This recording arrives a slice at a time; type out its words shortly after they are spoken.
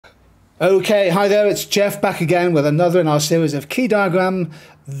Okay, hi there, it's Jeff back again with another in our series of key diagram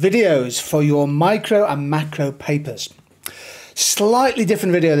videos for your micro and macro papers. Slightly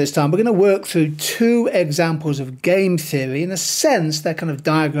different video this time. We're going to work through two examples of game theory. In a sense, they're kind of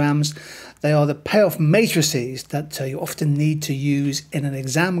diagrams. They are the payoff matrices that you often need to use in an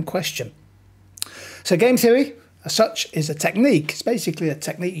exam question. So game theory, as such, is a technique. It's basically a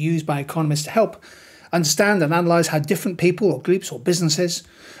technique used by economists to help understand and analyse how different people or groups or businesses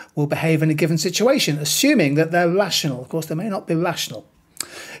will behave in a given situation, assuming that they're rational. Of course, they may not be rational.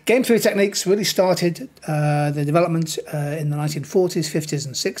 Game theory techniques really started the development in the 1940s, 50s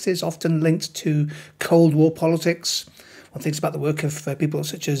and 60s, often linked to Cold War politics. One thinks about the work of people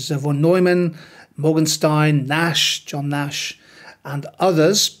such as von Neumann, Morgenstein, Nash, John Nash, and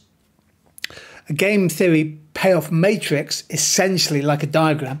others. A game theory payoff matrix, essentially like a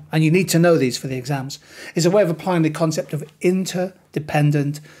diagram, and you need to know these for the exams, is a way of applying the concept of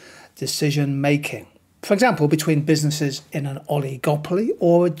interdependent decision making. For example, between businesses in an oligopoly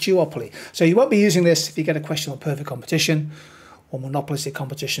or a duopoly. So you won't be using this if you get a question on perfect competition or monopolistic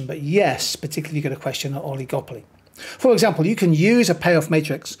competition, but yes, particularly if you get a question on oligopoly. For example, you can use a payoff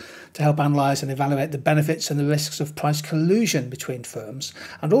matrix to help analyse and evaluate the benefits and the risks of price collusion between firms,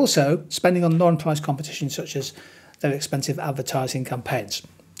 and also spending on non-price competition such as their expensive advertising campaigns.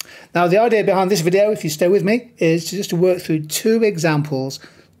 Now, the idea behind this video, if you stay with me, is just to work through two examples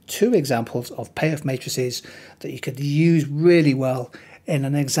of payoff matrices that you could use really well in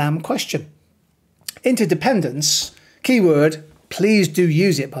an exam question. Interdependence, keyword. Please do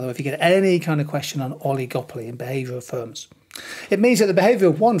use it, by the way, if you get any kind of question on oligopoly and behaviour of firms. It means that the behaviour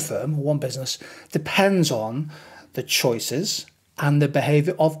of one firm or one business depends on the choices and the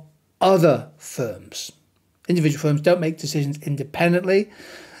behaviour of other firms. Individual firms don't make decisions independently.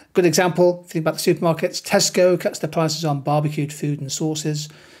 Good example, if you think about the supermarkets, Tesco cuts their prices on barbecued food and sauces,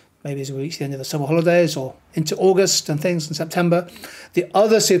 maybe as we reach the end of the summer holidays or into August and things in September. The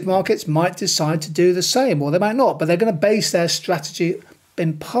other supermarkets might decide to do the same, or they might not, but they're going to base their strategy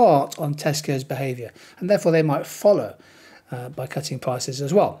in part on Tesco's behaviour, and therefore they might follow by cutting prices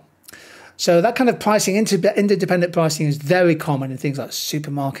as well. So that kind of pricing, interdependent pricing, is very common in things like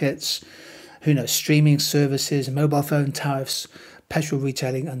supermarkets, streaming services, mobile phone tariffs, petrol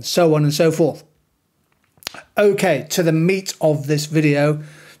retailing, and so on and so forth. Okay, to the meat of this video,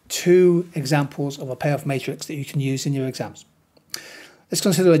 two examples of a payoff matrix that you can use in your exams. Let's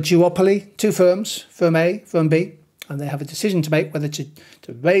consider a duopoly, two firms, firm A, firm B, and they have a decision to make whether to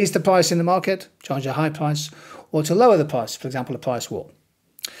raise the price in the market, charge a high price, or to lower the price, for example, a price war.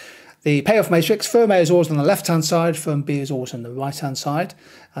 The payoff matrix, firm A is always on the left-hand side, firm B is always on the right-hand side,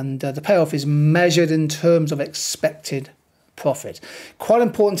 and the payoff is measured in terms of expected profit. Quite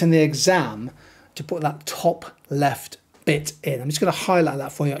important in the exam to put that top left bit in. I'm just going to highlight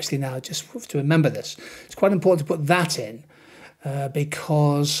that for you actually now, just to remember this. It's quite important to put that in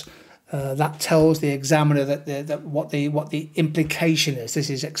because that tells the examiner that what the implication is.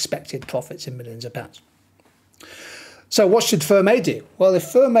 This is expected profits in millions of pounds. So what should firm A do? Well, if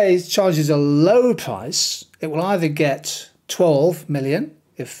firm A charges a low price, it will either get 12 million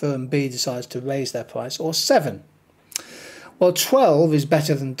if firm B decides to raise their price, or 7. Well, 12 is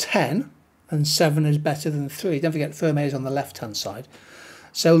better than 10. And 7 is better than 3. Don't forget, firm A is on the left-hand side.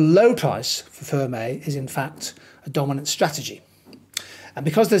 So low price for firm A is, in fact, a dominant strategy. And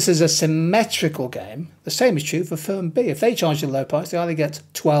because this is a symmetrical game, the same is true for firm B. If they charge a low price, they either get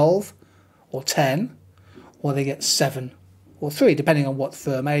 12 or 10, or they get 7 or 3, depending on what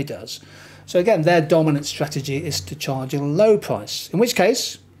firm A does. So again, their dominant strategy is to charge a low price, in which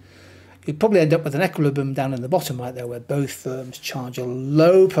case you'd probably end up with an equilibrium down in the bottom right there, where both firms charge a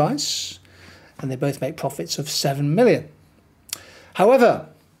low price and they both make profits of 7 million. However,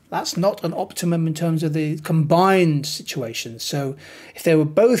 that's not an optimum in terms of the combined situation. So if they were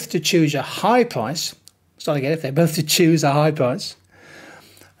both to choose a high price, if they're both to choose a high price,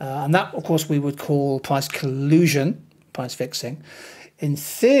 and that, of course, we would call price collusion, price fixing. In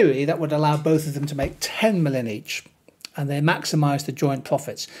theory, that would allow both of them to make 10 million each, and they maximise the joint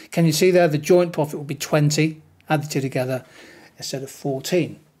profits. Can you see there? The joint profit would be 20, add the two together, instead of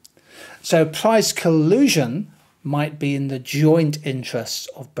 14. So price collusion might be in the joint interests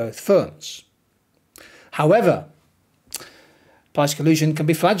of both firms. However, price collusion can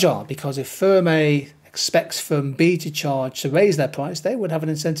be fragile, because if firm A expects firm B to raise their price, they would have an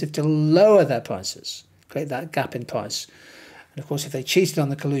incentive to lower their prices, create that gap in price. And of course, if they cheated on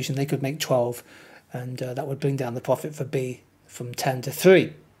the collusion, they could make 12, and that would bring down the profit for B from 10 to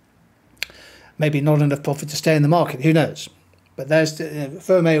 3. Maybe not enough profit to stay in the market, who knows? But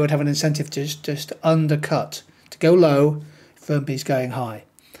firm A would have an incentive to just undercut, to go low, firm B is going high.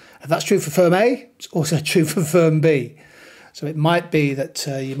 If that's true for firm A, it's also true for firm B. So it might be that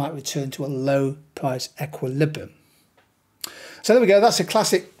you might return to a low price equilibrium. So there we go. That's a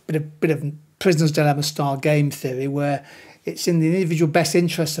classic bit of prisoner's dilemma style game theory, where it's in the individual best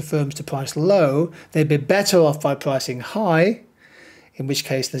interest of firms to price low. They'd be better off by pricing high, in which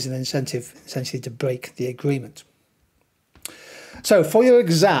case there's an incentive essentially to break the agreement. So for your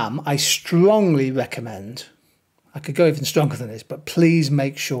exam, I strongly recommend, I could go even stronger than this, but please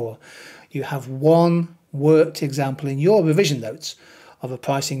make sure you have one worked example in your revision notes of a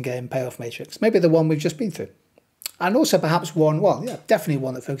pricing game payoff matrix, maybe the one we've just been through. And also perhaps one, well, yeah, definitely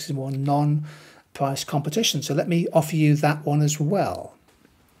one that focuses more on non-price competition. So let me offer you that one as well.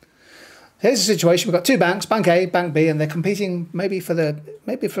 Here's the situation. We've got two banks, Bank A, Bank B, and they're competing maybe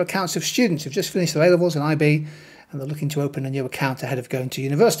for accounts of students who've just finished their A-levels and IB, and they're looking to open a new account ahead of going to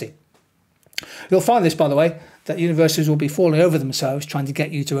university. You'll find this, by the way, that universities will be falling over themselves trying to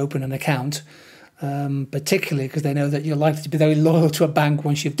get you to open an account, particularly because they know that you're likely to be very loyal to a bank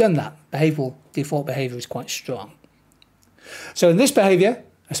once you've done that. Default behaviour is quite strong. So in this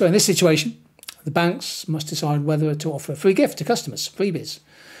situation, the banks must decide whether to offer a free gift to customers, freebies,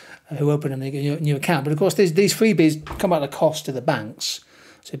 who open a new account. But of course, these freebies come at a cost to the banks,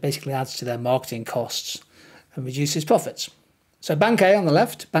 so it basically adds to their marketing costs and reduces profits. So Bank A on the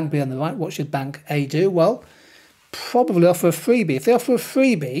left, Bank B on the right. What should Bank A do? Well, probably offer a freebie. If they offer a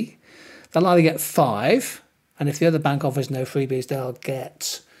freebie, they'll either get 5, and if the other bank offers no freebies, they'll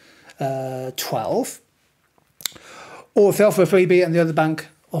get 12. Or if they offer a freebie and the other bank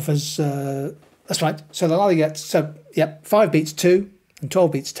offers, that's right, so they'll either get, 5 beats 2 and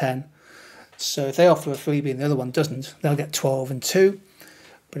 12 beats 10. So if they offer a freebie and the other one doesn't, they'll get 12 and 2.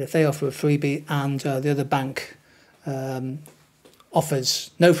 But if they offer a freebie and the other bank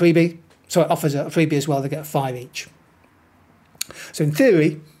offers no freebie, offers a freebie as well, they get 5 each. So in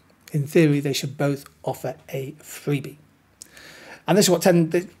theory, they should both offer a freebie. And this is what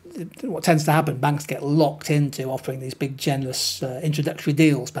tends to happen. Banks get locked into offering these big, generous introductory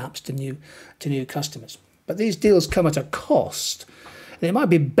deals, perhaps to new customers. But these deals come at a cost. And it might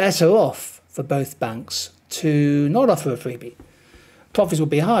be better off for both banks to not offer a freebie. Profits will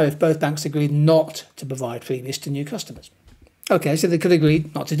be higher if both banks agreed not to provide freebies to new customers. Okay, so they could agree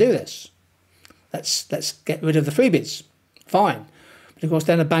not to do this. Let's get rid of the freebies. Fine. But of course,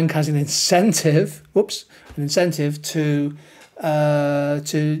 then a bank has an incentive to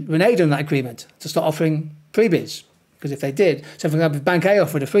renege on that agreement, to start offering freebies. Because if they did, so for example, if Bank A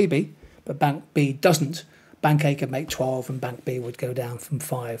offered a freebie, but Bank B doesn't, Bank A could make 12 and Bank B would go down from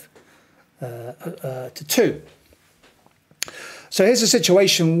 5 to 2. So here's a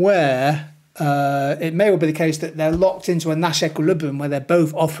situation where it may well be the case that they're locked into a Nash equilibrium where they're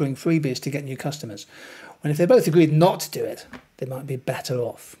both offering freebies to get new customers. When if they both agreed not to do it, they might be better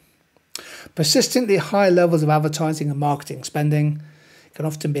off. Persistently high levels of advertising and marketing spending can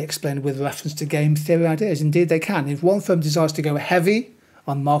often be explained with reference to game theory ideas. Indeed, they can. If one firm decides to go heavy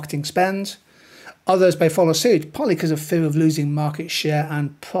on marketing spend, others may follow suit, partly because of fear of losing market share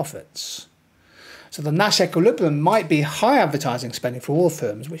and profits. So the Nash equilibrium might be high advertising spending for all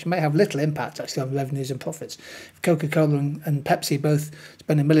firms, which may have little impact actually on revenues and profits. If Coca-Cola and Pepsi both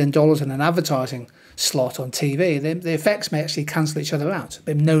spend $1 million in an advertising slot on TV, the effects may actually cancel each other out.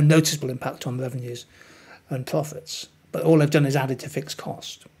 They have no noticeable impact on revenues and profits, but all they've done is added to fixed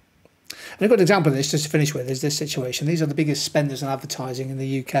cost. And a good example of this, just to finish with, is this situation. These are the biggest spenders on advertising in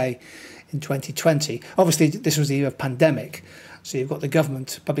the UK in 2020. Obviously, this was the year of pandemic, so you've got the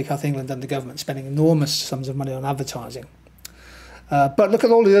government, Public Health England and the government spending enormous sums of money on advertising. But look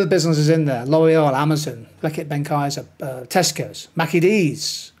at all the other businesses in there: L'Oreal, Amazon, Reckitt Benckiser, Tesco's, Mackie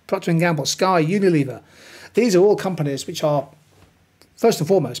D's, Procter & Gamble, Sky, Unilever. These are all companies which are, first and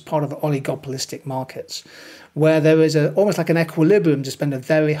foremost, part of oligopolistic markets, where there is almost like an equilibrium to spend a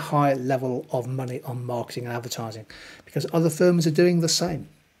very high level of money on marketing and advertising, because other firms are doing the same.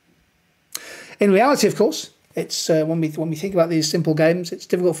 In reality, of course, it's when we think about these simple games, it's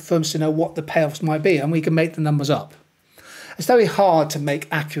difficult for firms to know what the payoffs might be, and we can make the numbers up. It's very hard to make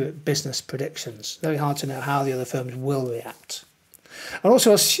accurate business predictions. Very hard to know how the other firms will react. And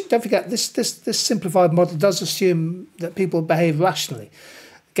also, don't forget, this simplified model does assume that people behave rationally.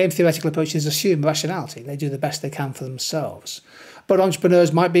 Game theoretical approaches assume rationality. They do the best they can for themselves. But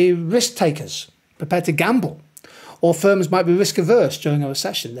entrepreneurs might be risk takers, prepared to gamble. Or firms might be risk averse during a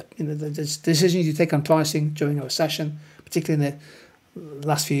recession. The decisions you take on pricing during a recession, particularly in the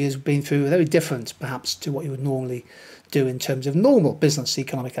last few years we've been through, are very different perhaps to what you would normally do in terms of normal business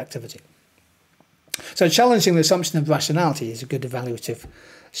economic activity. So challenging the assumption of rationality is a good evaluative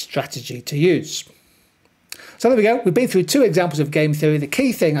strategy to use. So there we go. We've been through 2 examples of game theory. The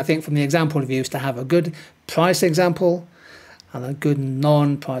key thing, I think, from the example review is to have a good price example and a good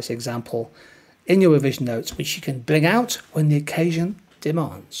non-price example in your revision notes, which you can bring out when the occasion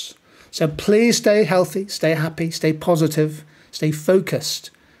demands. So please stay healthy, stay happy, stay positive, stay focused,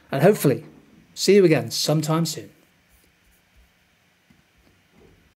 and hopefully see you again sometime soon.